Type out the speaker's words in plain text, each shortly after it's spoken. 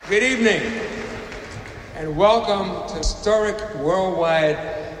Good evening, and welcome to historic worldwide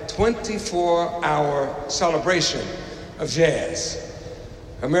 24-hour celebration of jazz,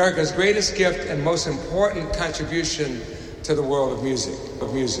 America's greatest gift and most important contribution to the world of music,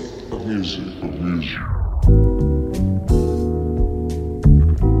 of music, of music, of music.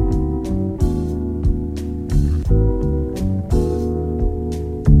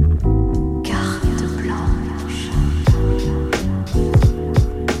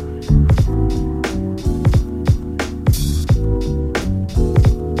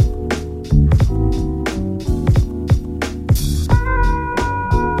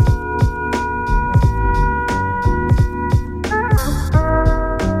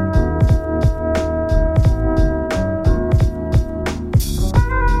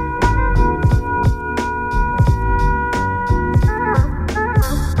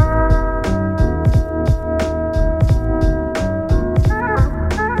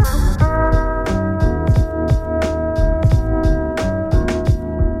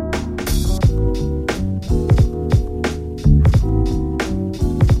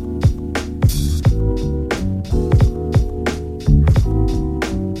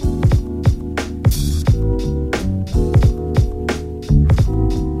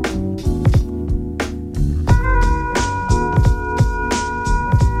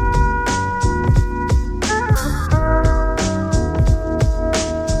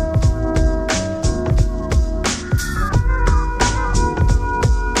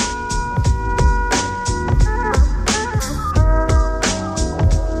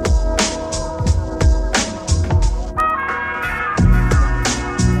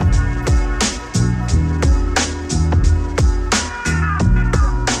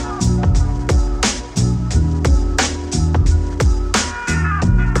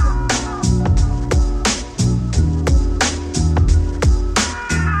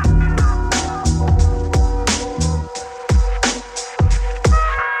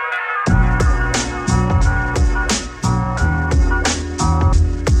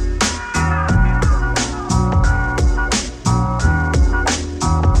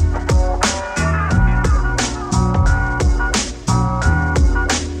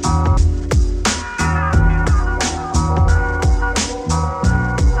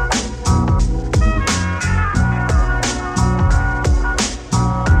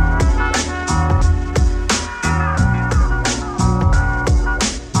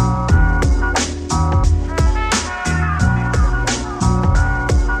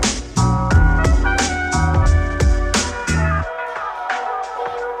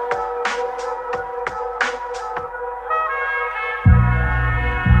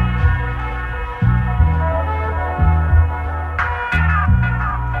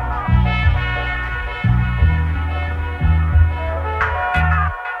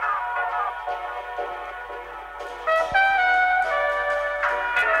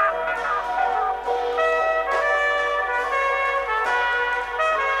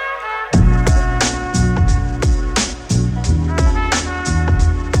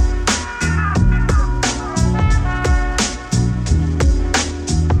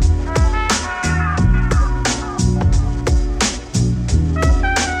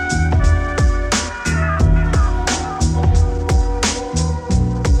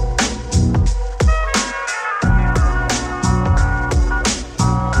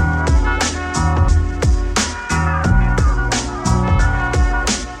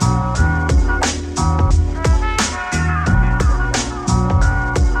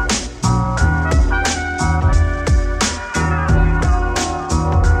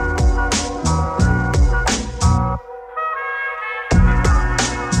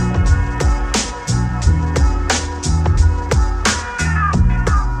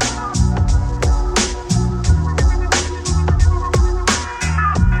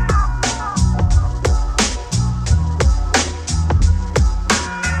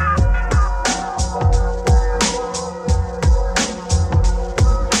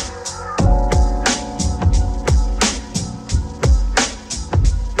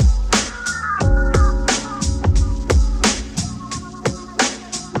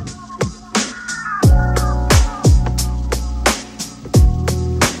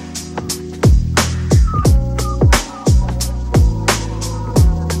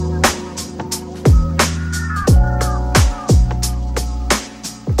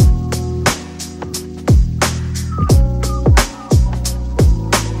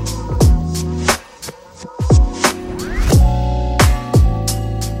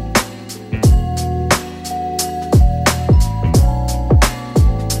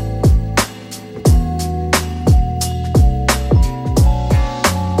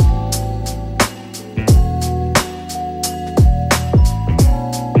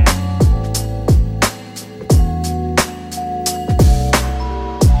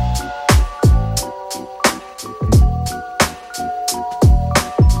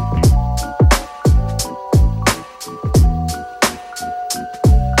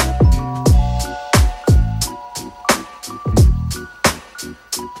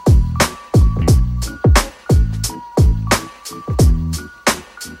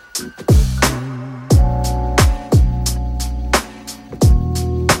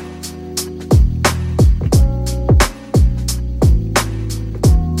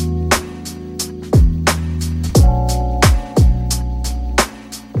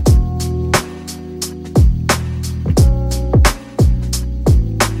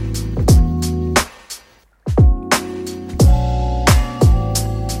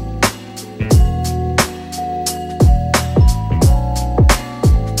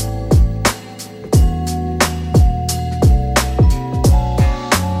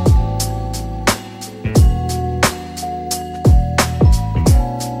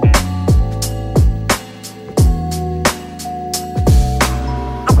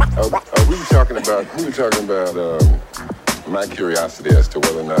 We were talking about my curiosity as to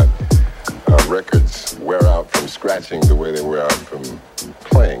whether or not records wear out from scratching the way they wear out from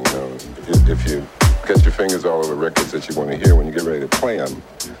playing. You know, if you get your fingers all over records that you want to hear, when you get ready to play them,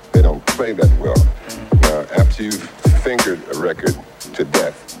 they don't play that well. Now, after you've fingered a record to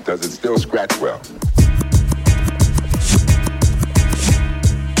death, does it still scratch well?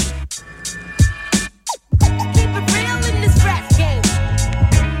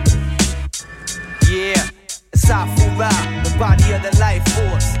 It's Afu-Ra, the body of the life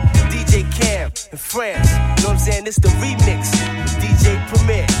force. DJ Cam in France. You know what I'm saying? It's the remix with DJ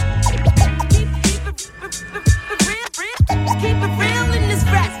Premier. Keep it real in this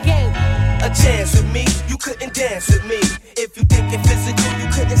rap game. A chance with me, you couldn't dance with me. If you think it physical, you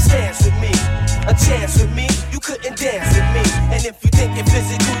couldn't stand with me. A chance with me, you couldn't dance with me. And if you think it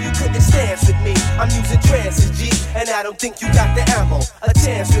physical, you couldn't stand with me. I'm using trances, G, and I don't think you got the ammo. A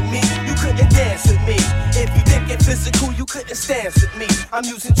chance with me, you couldn't dance with me. If you think it physical, you couldn't stand with me. I'm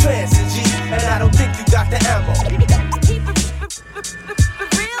using trances, G, and I don't think you got the ammo. Keep it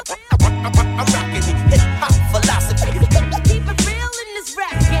real. I'm rocking the hip-hop philosophy. Keep it real in this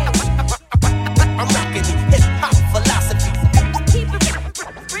rap game. I'm rocking the hip-hop philosophy. Keep it real.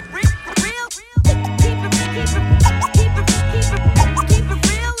 Keep it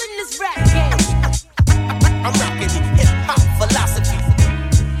real in this rap game. I'm rocking the hip-hop philosophy.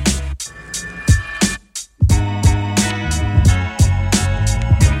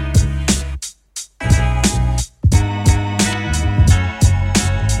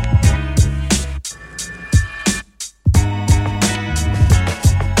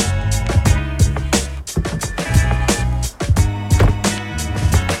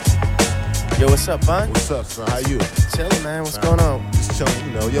 Yo, what's up, Bun? What's up, son? How you? Chillin', man. What's going on? Just chillin',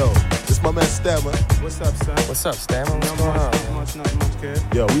 you know. Yo, this my man Stammer. What's up, son? What's up, Stammer? What's going on? Not much, kid.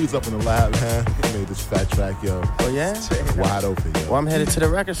 Yo, we was up in the lab, man. We made this fat track, yo. Oh, yeah? Wide open, yo. Well, I'm headed to the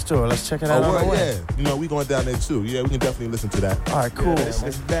record store. Let's check it out on the way. Yeah. You know, we going down there, too. Yeah, we can definitely listen to that. All right, cool. Yeah,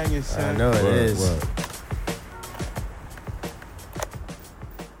 it's banging, son. I know it is. Word.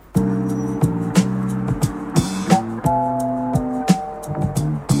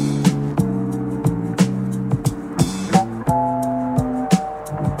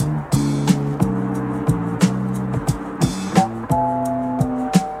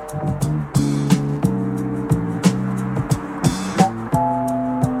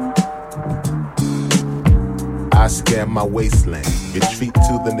 I scan my wasteland, retreat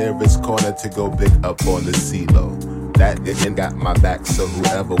to the nearest corner to go big up on the CeeLo. That engine got my back, so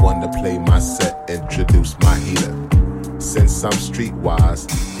whoever wanna play my set, introduce my heater. Since I'm streetwise,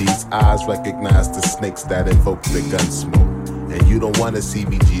 these eyes recognize the snakes that invoke the gun smoke. And you don't wanna see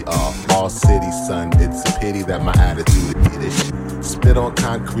me GR, all city son, it's a pity that my attitude is this shit. Spit on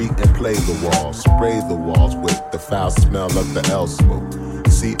concrete and play the walls, spray the walls with the foul smell of the L smoke.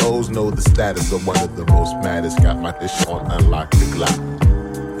 COs know the status of one of the most maddest. Got my dish on, unlock the Glock.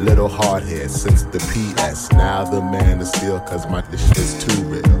 Little hardhead since the PS. Now the man is still, cause my dish is too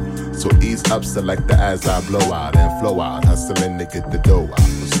real. So ease up, select the as I blow out and flow out. Hustling to get the dough out.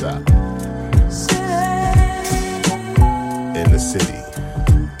 What's up? In the city.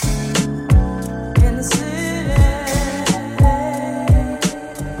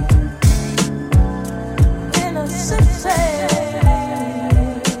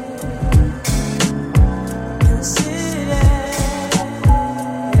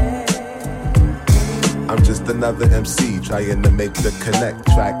 Another MC trying to make the connect,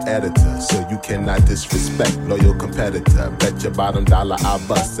 track editor, so you cannot disrespect loyal competitor. Bet your bottom dollar I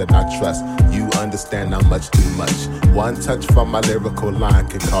bust and I trust you understand how much too much. One touch from my lyrical line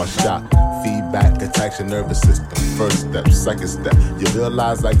can cause shock. Feedback attacks your nervous system. First step, second step, you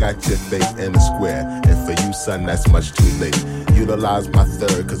realize I got your face in a square. And for you, son, that's much too late. Utilize my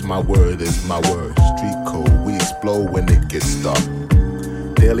third, cause my word is my word. Street code, we explode when it gets dark.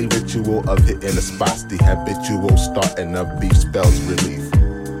 Daily ritual of hitting the spots, the habitual starting of beef spells relief.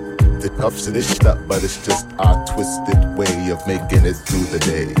 The ups to this shit up, but it's just our twisted way of making it through the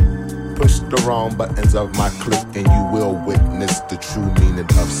day. Push the wrong buttons of my click and you will witness the true meaning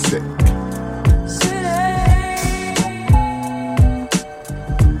of sick. Yeah.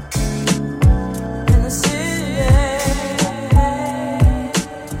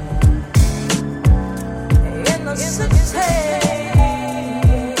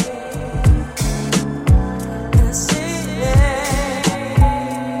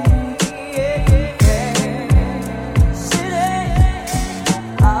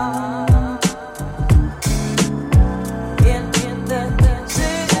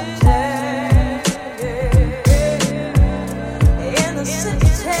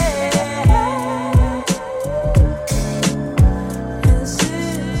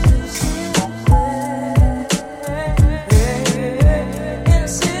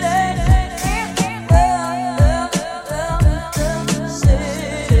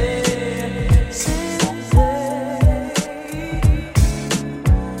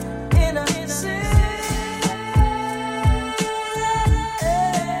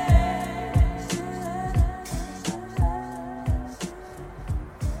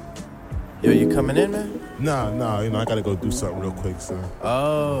 Coming in, man? Nah, I gotta go do something real quick, son.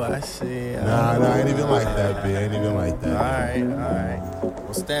 Oh, I see. Nah, I ain't even like that, B. I ain't even like that. All right.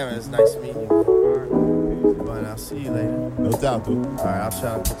 Well, Stammer, it's nice meeting you. But I'll see you later. No doubt, dude. All right, I'll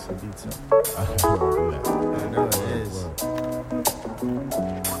try to put some beats up. I know it is.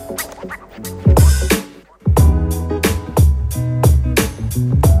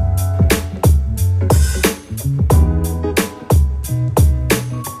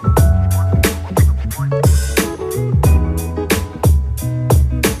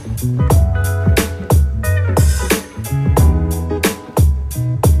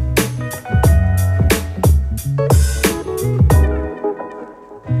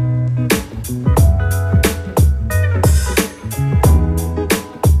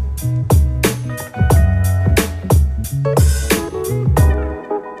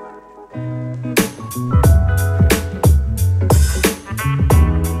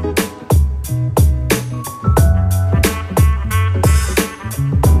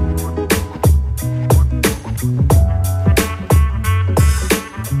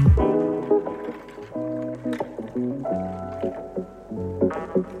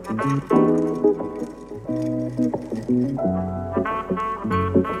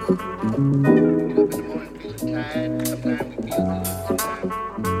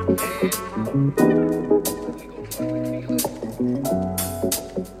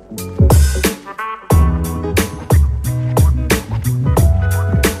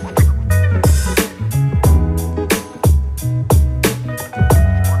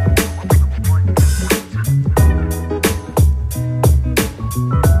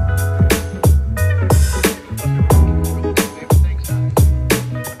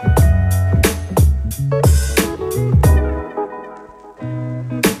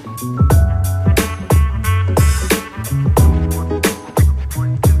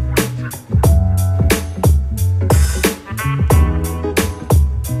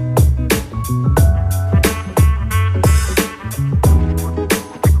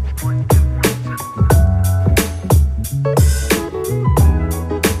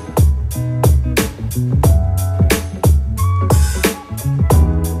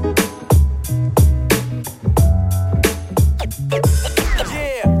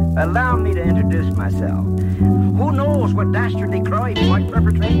 Allow me to introduce myself. Who knows what dastardly crime he might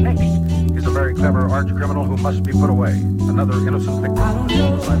perpetrate next? He's a very clever arch criminal who must be put away. Another innocent victim of a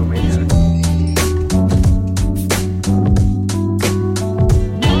suicidal maniac.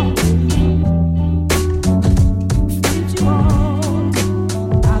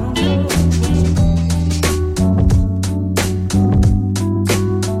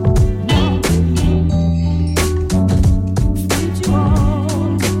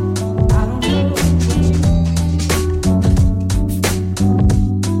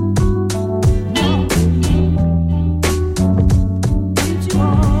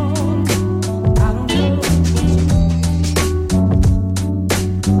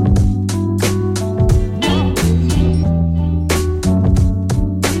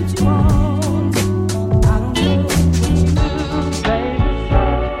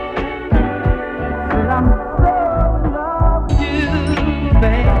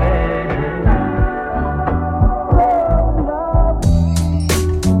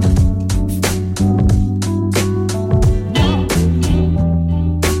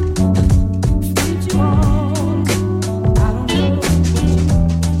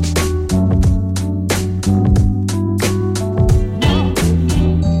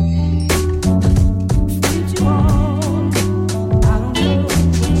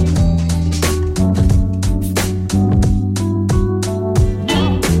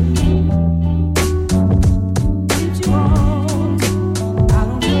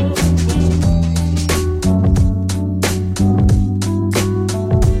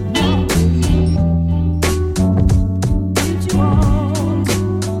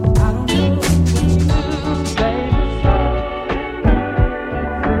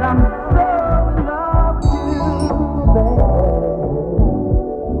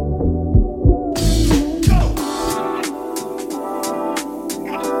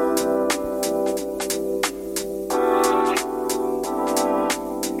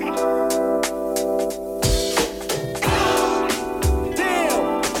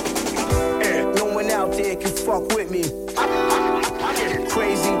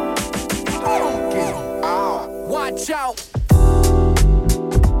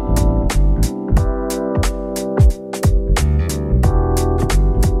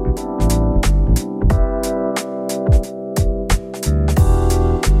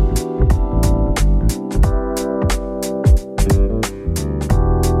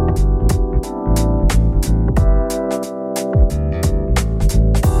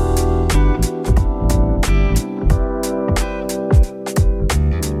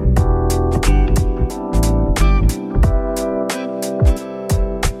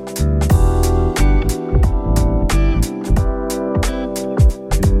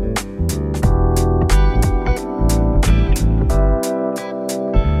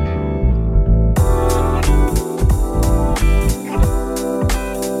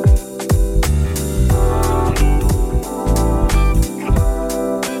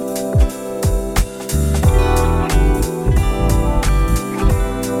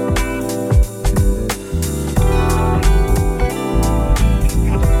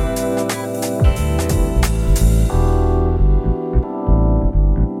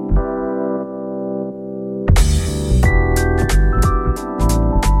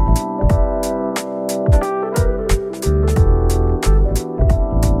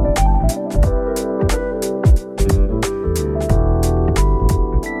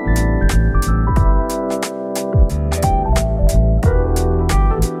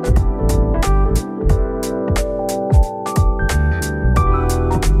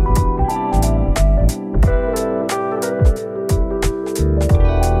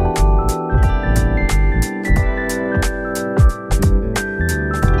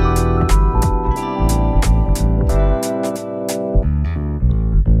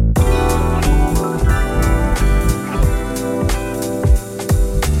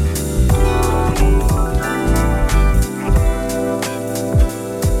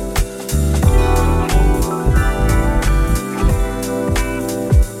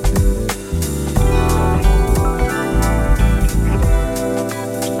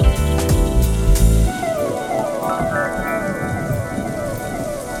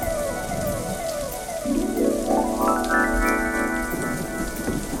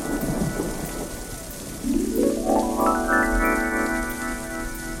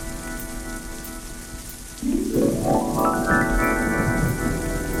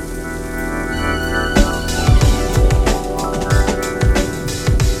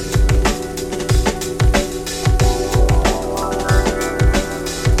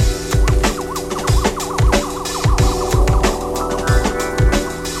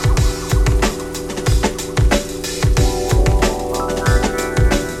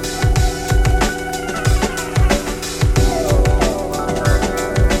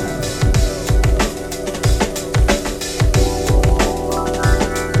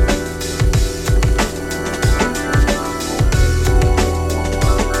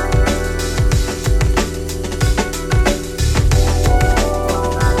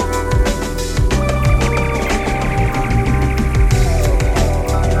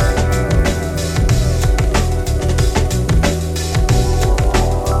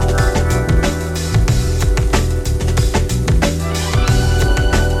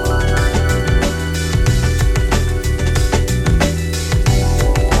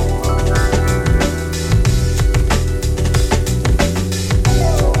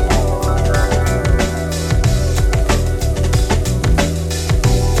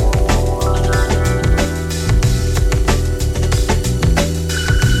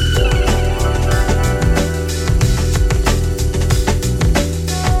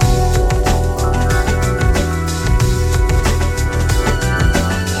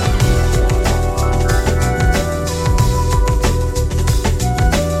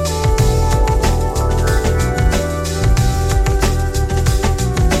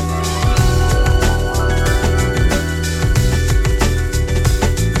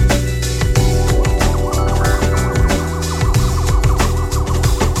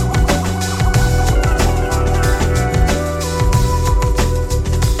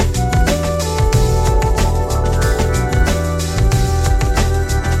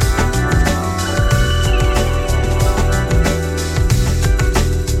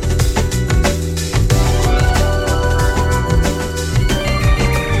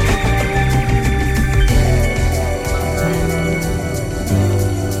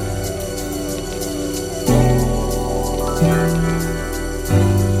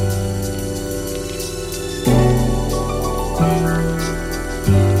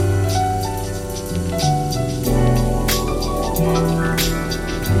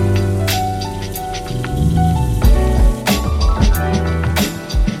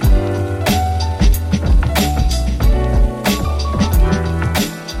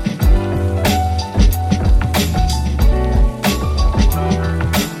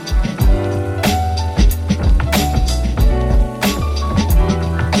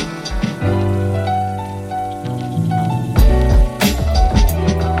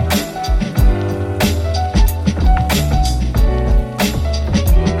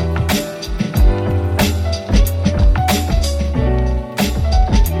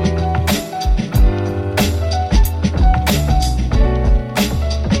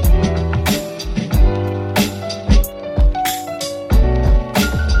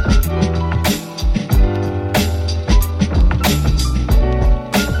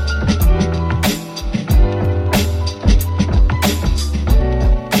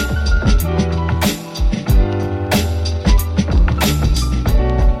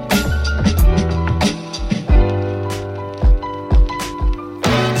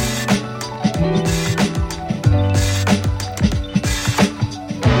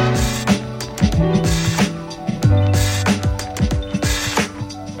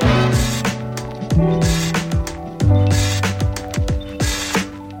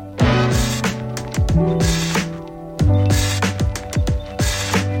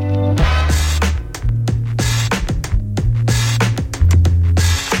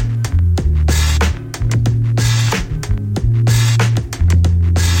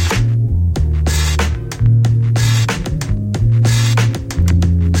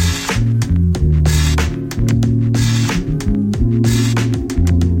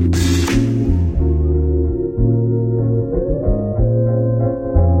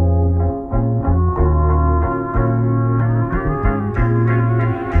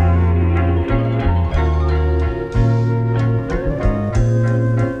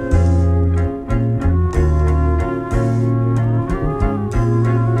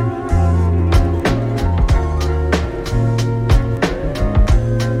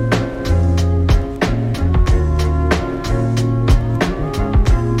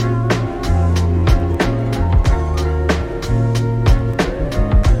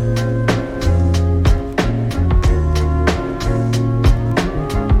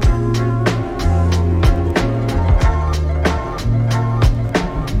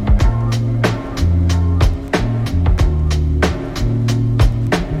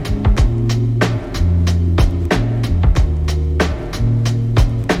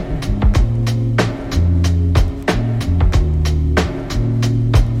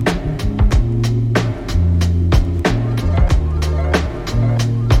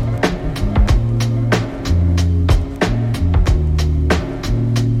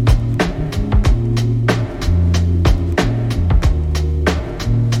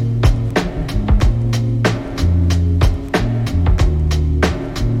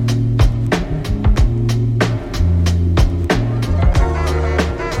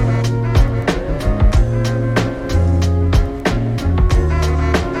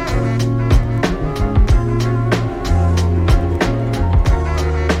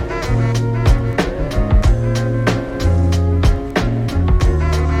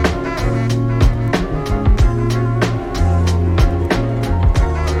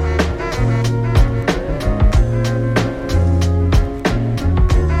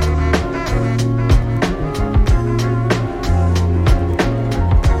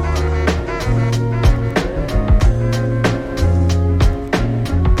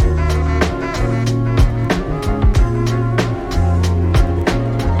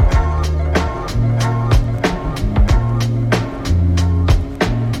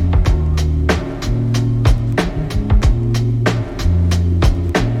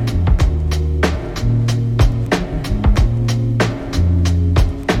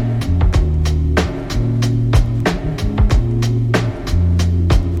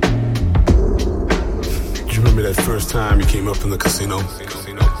 first time you came up in the casino?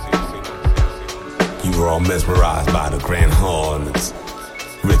 You were all mesmerized by the grand hall and its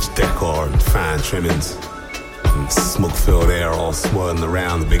rich decor and fine trimmings, and smoke-filled air all swirling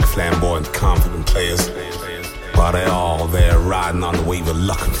around the big flamboyant, confident players, while they're all there riding on the wave of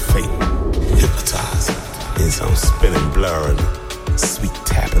luck and fate, hypnotized in some spinning blur and sweet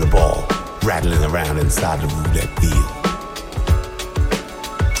tap of the ball, rattling around inside the roulette wheel.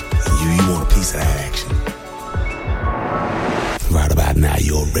 And you want a piece of that action. Right about now,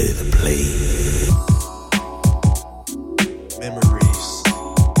 you're ready to play. Memories.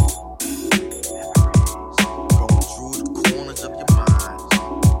 Going through the corners of your mind.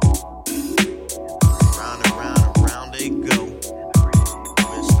 Round and round and round they go.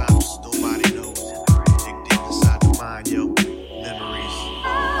 Where it stops, nobody knows. Dig deep inside the mind, yo. Memories.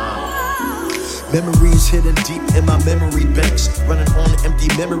 Memories hidden deep in my memory banks. Running on empty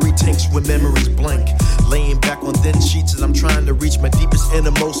memory tanks when memories blank. Laying back on thin sheets as I'm trying to reach my deepest,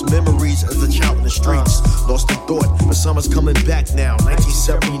 innermost memories as a child in the streets. Lost in thought, but summer's coming back now.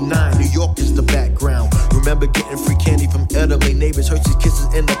 1979, New York is the background. Remember getting free candy from elderly neighbors. Hershey's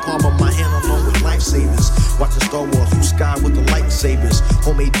kisses in the palm of my hand along with lifesavers. Watching Star Wars through sky with the lightsabers.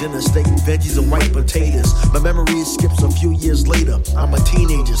 Homemade dinner, steak, veggies, and white potatoes. My memory skips a few years later. I'm a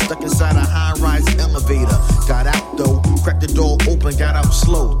teenager, stuck inside a high-rise elevator. Got out though, cracked the door open, got out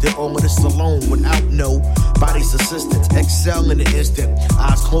slow. Did all of this alone without no body's assistance. Excel in an instant.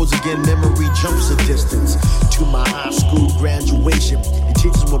 Eyes closed again, memory jumps a distance. To my high school graduation. The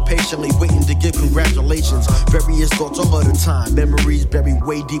teachers were patiently waiting to give congratulations. Various thoughts all of the time. Memories buried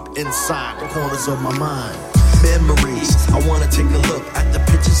way deep inside the corners of my mind. Memories, I wanna take a look at the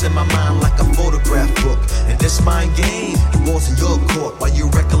pictures in my mind like a photograph book. And this mind game, it falls in your court while you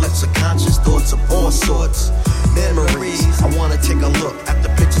recollect subconscious thoughts of all sorts. Memories, I wanna take a look at the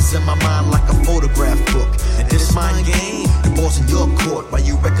pictures in my mind like a photograph book. And this mind game, it falls in your court while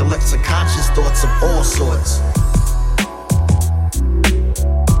you recollect subconscious thoughts of all sorts.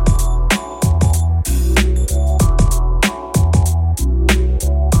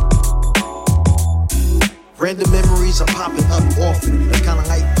 Random memories are popping up often. It's kinda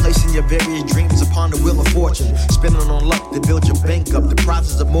like placing your various dreams upon the wheel of fortune. Spinning on luck to build your bank up. The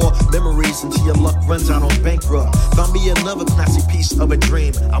process of more memories until your luck runs out on bankrupt. Found me another classic piece of a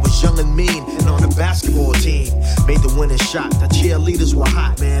dream. I was young and mean and on the basketball team. Made the winning shot. The cheerleaders were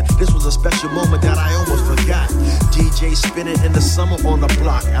hot, man. This was a special moment that I almost forgot. DJ spinning in the summer on the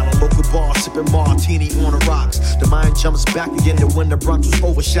block. At a local bar sipping martini on the rocks. The mind jumps back again to when the Bronx was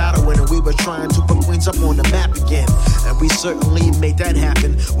overshadowing and we were trying to put Queens up on the map again. And we certainly made that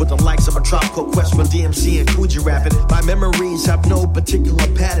happen with the likes of a Tribe Called Quest from DMC and Coogee rapping. My memories have no particular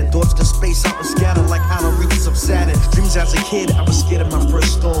pattern. Thoughts can space out and scatter like outer reaches of Saturn. Dreams as a kid, I was scared of my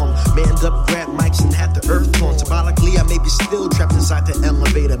first storm. Manned up, grabbed mics and had the earth torn. Symbolically, I may be still trapped inside the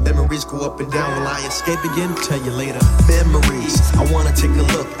elevator. Memories go up and down. Will I escape again? Tell you later. Memories, I wanna take a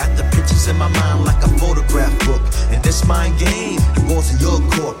look at the pictures in my mind like a photograph book. And this mind game, it falls in your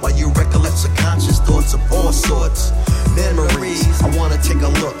court while you recollect subconscious thoughts of all sorts. Memories, I wanna take a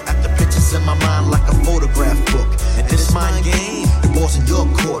look at the pictures in my mind like a photograph book. And this mind game, it falls in your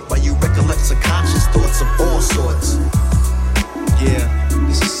court while you recollect subconscious thoughts of all sorts. Yeah,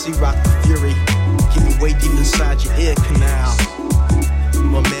 this is C-Rock the Fury. Keep it way deep inside your ear canal.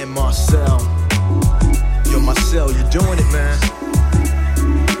 My man Marcel. Yo, Marcel, you're doing it, man.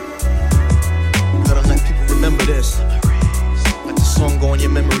 You gotta let people remember this. Let the song go on your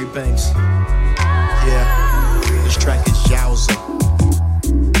memory banks. Yeah, this track is Jazzhop.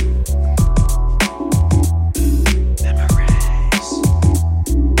 Memories.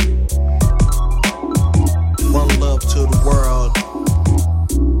 One love to the world.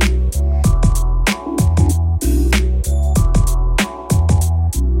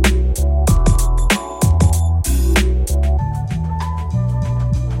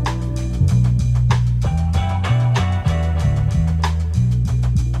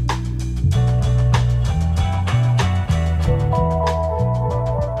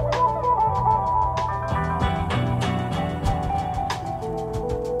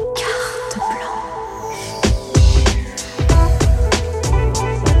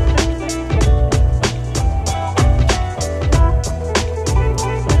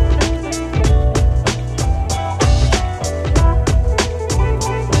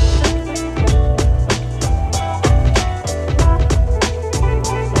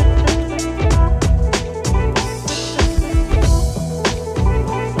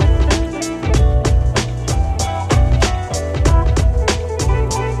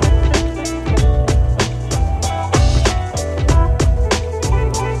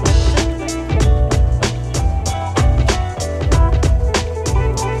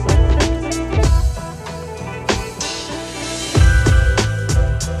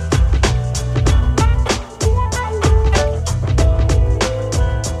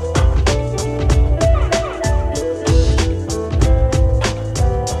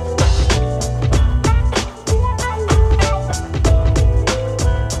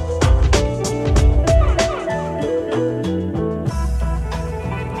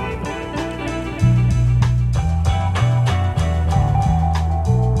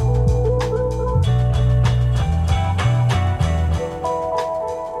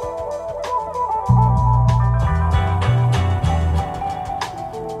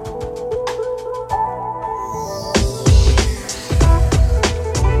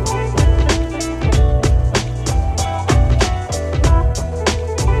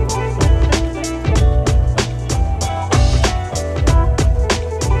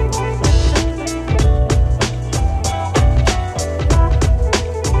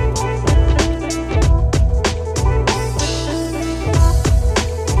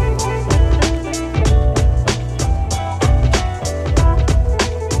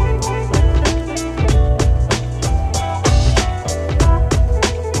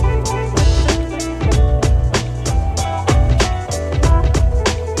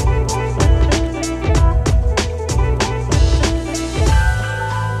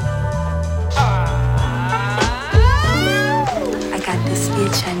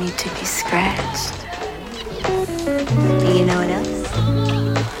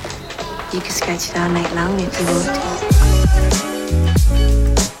 could sketch it all night long if you want to.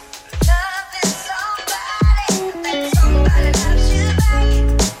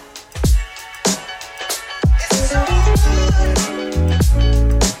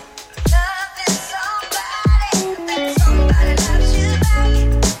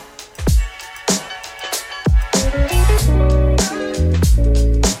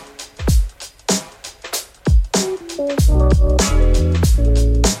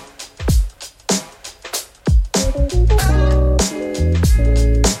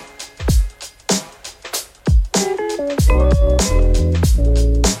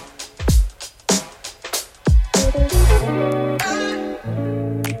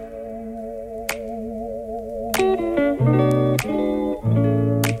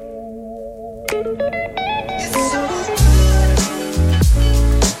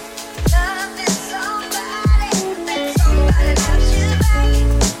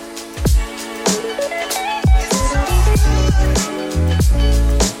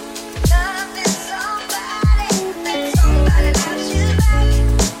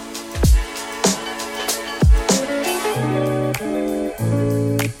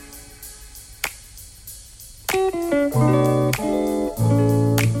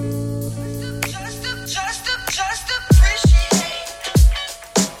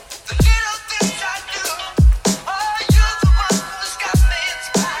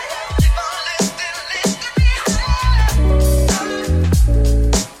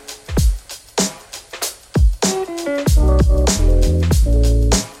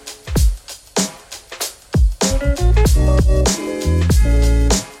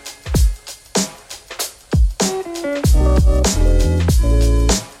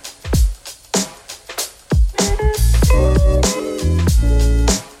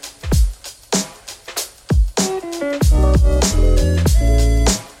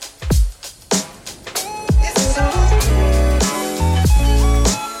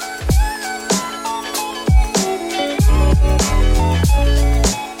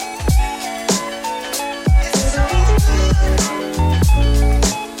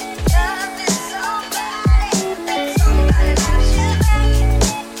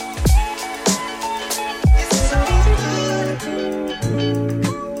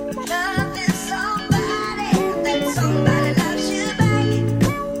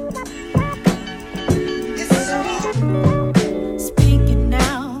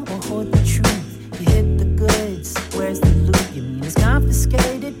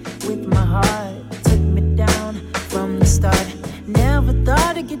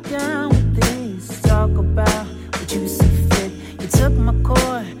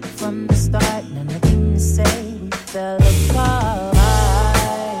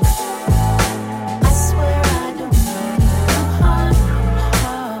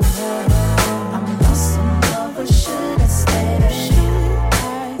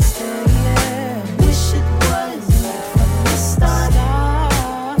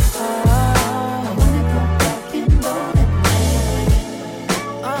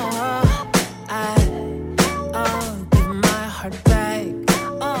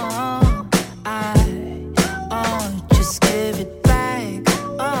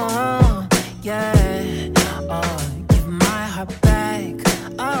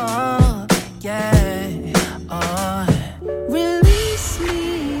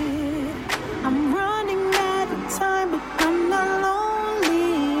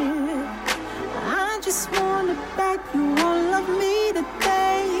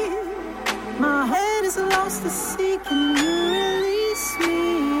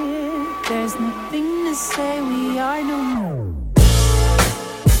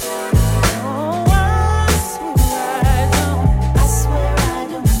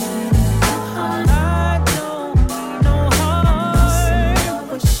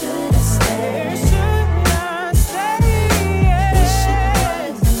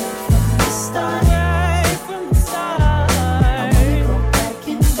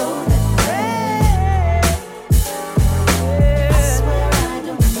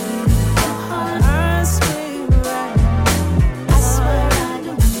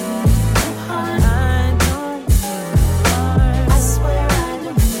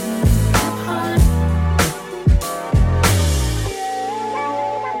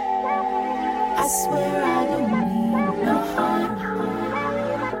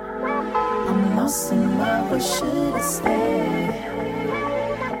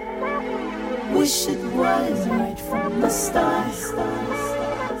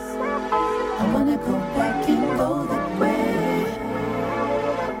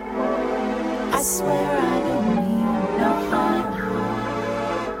 I swear I don't mean no harm.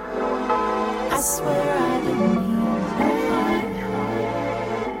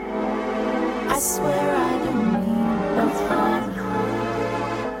 swear I don't mean no fun.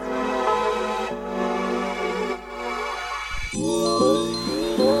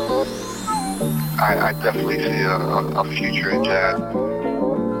 I definitely see a future in jazz.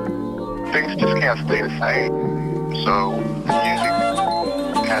 Things just can't stay the same. So the music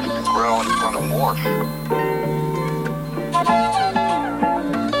has to grow and it's going to morph.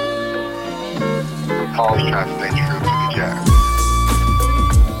 Always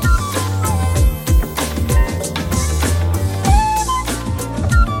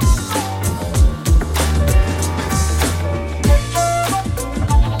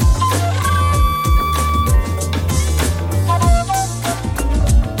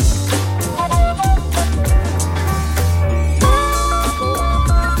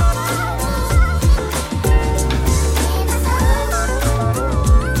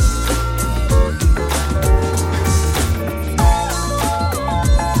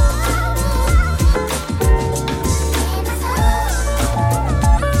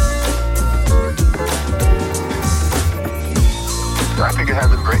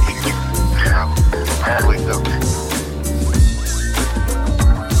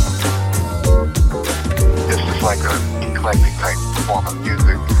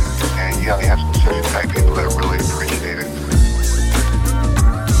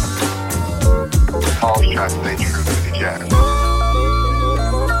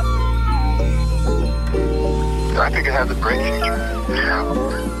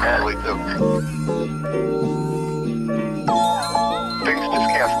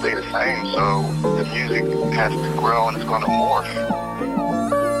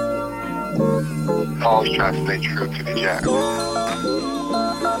try to stay true to the jazz.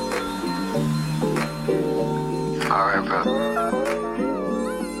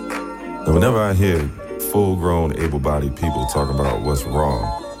 Whenever I hear full-grown, able-bodied people talk about what's wrong,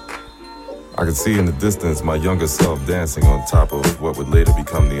 I can see in the distance my younger self dancing on top of what would later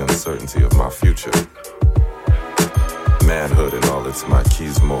become the uncertainty of my future. Manhood in all its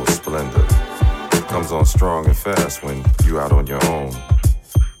machismo splendor comes on strong and fast when you out on your own.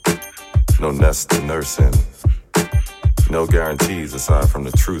 No nest to nurse in, no guarantees aside from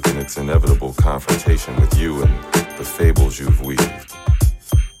the truth and its inevitable confrontation with you and the fables you've weaved,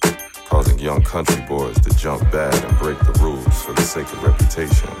 causing young country boys to jump bad and break the rules for the sake of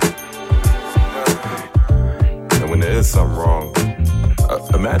reputation. And when there is something wrong,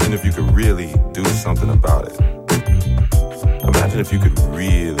 imagine if you could really do something about it. Imagine if you could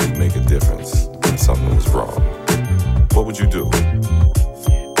really make a difference when something was wrong. What would you do?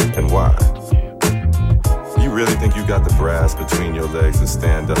 And why? You really think you got the brass between your legs to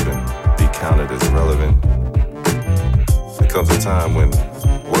stand up and be counted as relevant? There comes a time when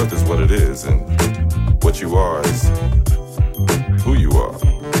worth is what it is, and what you are is who you are.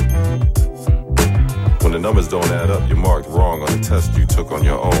 When the numbers don't add up, you're marked wrong on a test you took on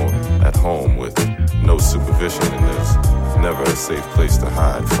your own at home with no supervision, and there's never a safe place to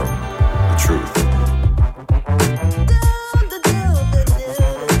hide from the truth.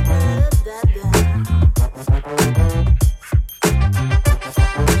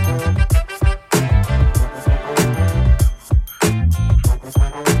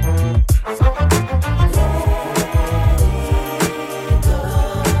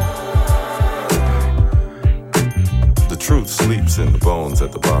 In the bones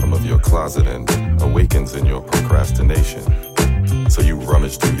at the bottom of your closet and awakens in your procrastination. So you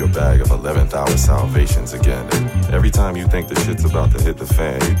rummage through your bag of 11th hour salvations again, and every time you think the shit's about to hit the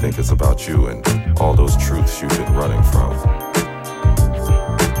fan, you think it's about you and all those truths you've been running from.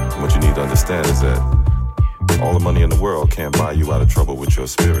 And what you need to understand is that all the money in the world can't buy you out of trouble with your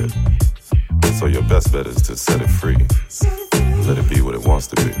spirit. So your best bet is to set it free. Let it be what it wants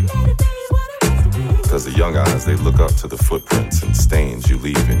to be. Because the young eyes, they look up to the footprints and stains you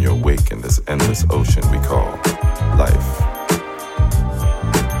leave in your wake in this endless ocean we call life.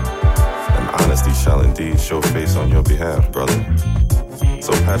 And honesty shall indeed show face on your behalf, brother.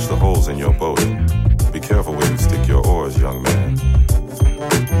 So patch the holes in your boat and be careful where you stick your oars, young man.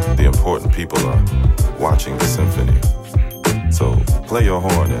 The important people are watching the symphony. So play your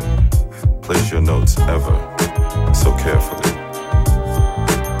horn and place your notes ever so carefully.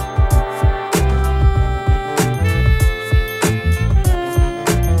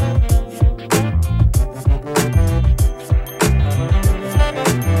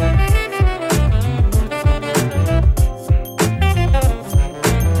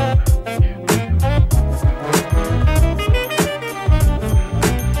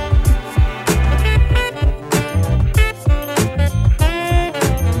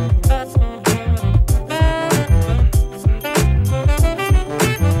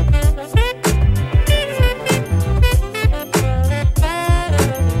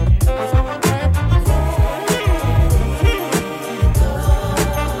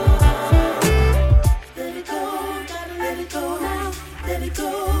 it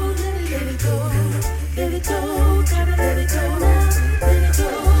go, let it go, let it go, gotta let it go now, let it go,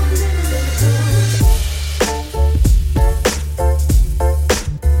 let it go.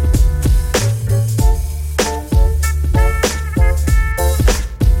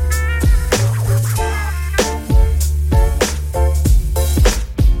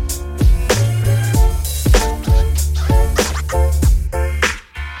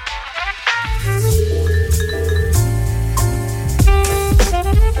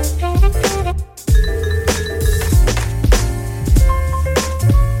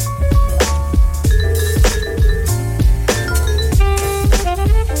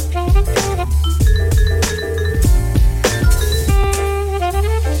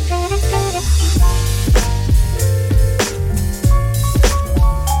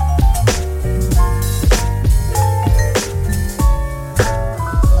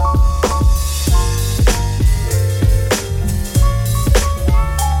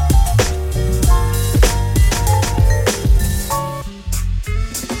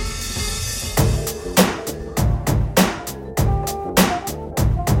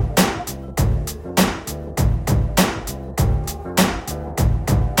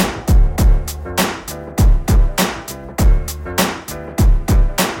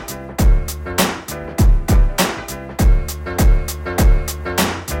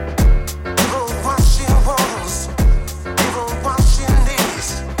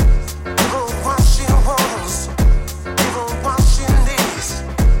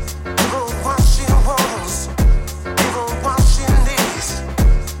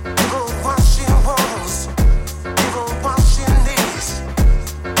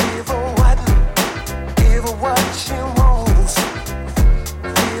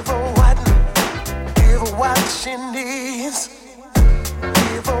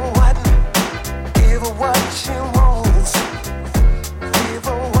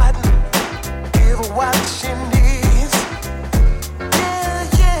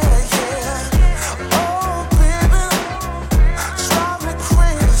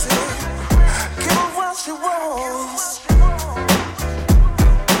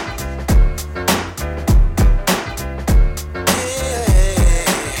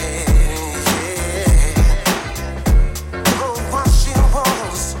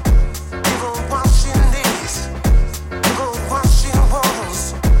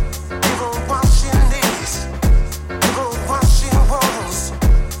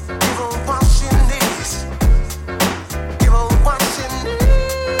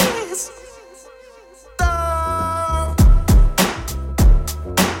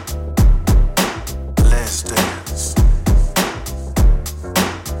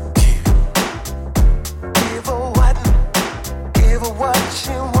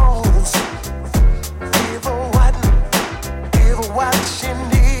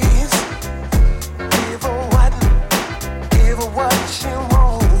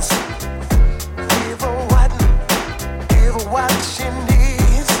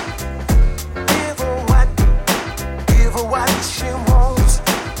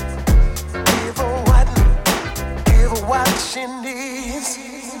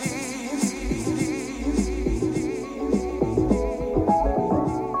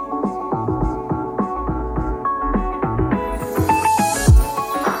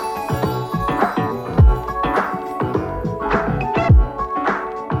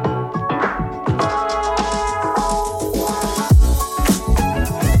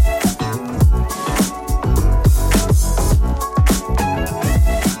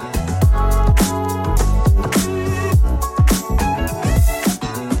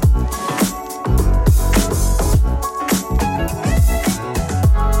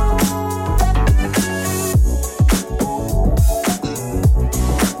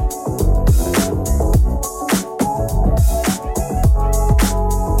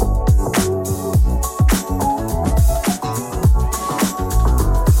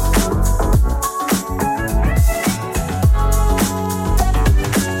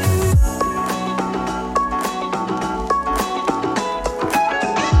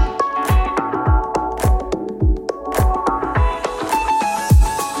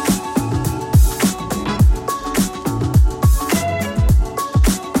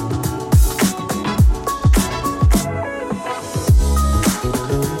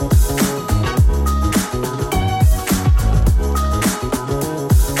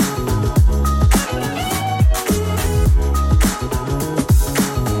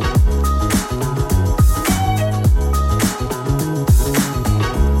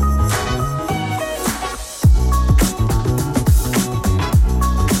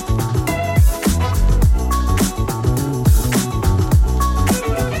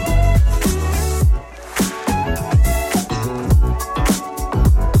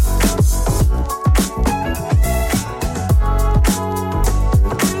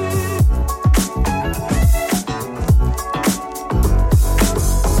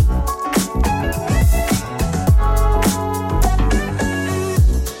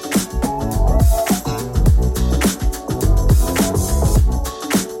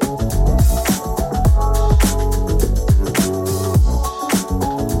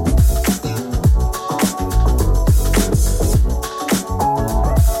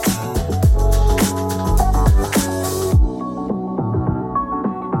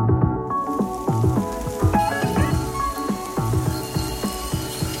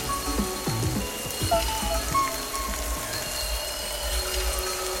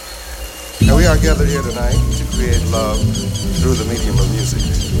 are gathered here tonight to create love through the medium of music.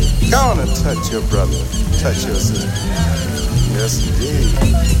 Go on and touch your brother, touch your sister. Yes,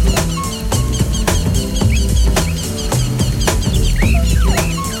 indeed.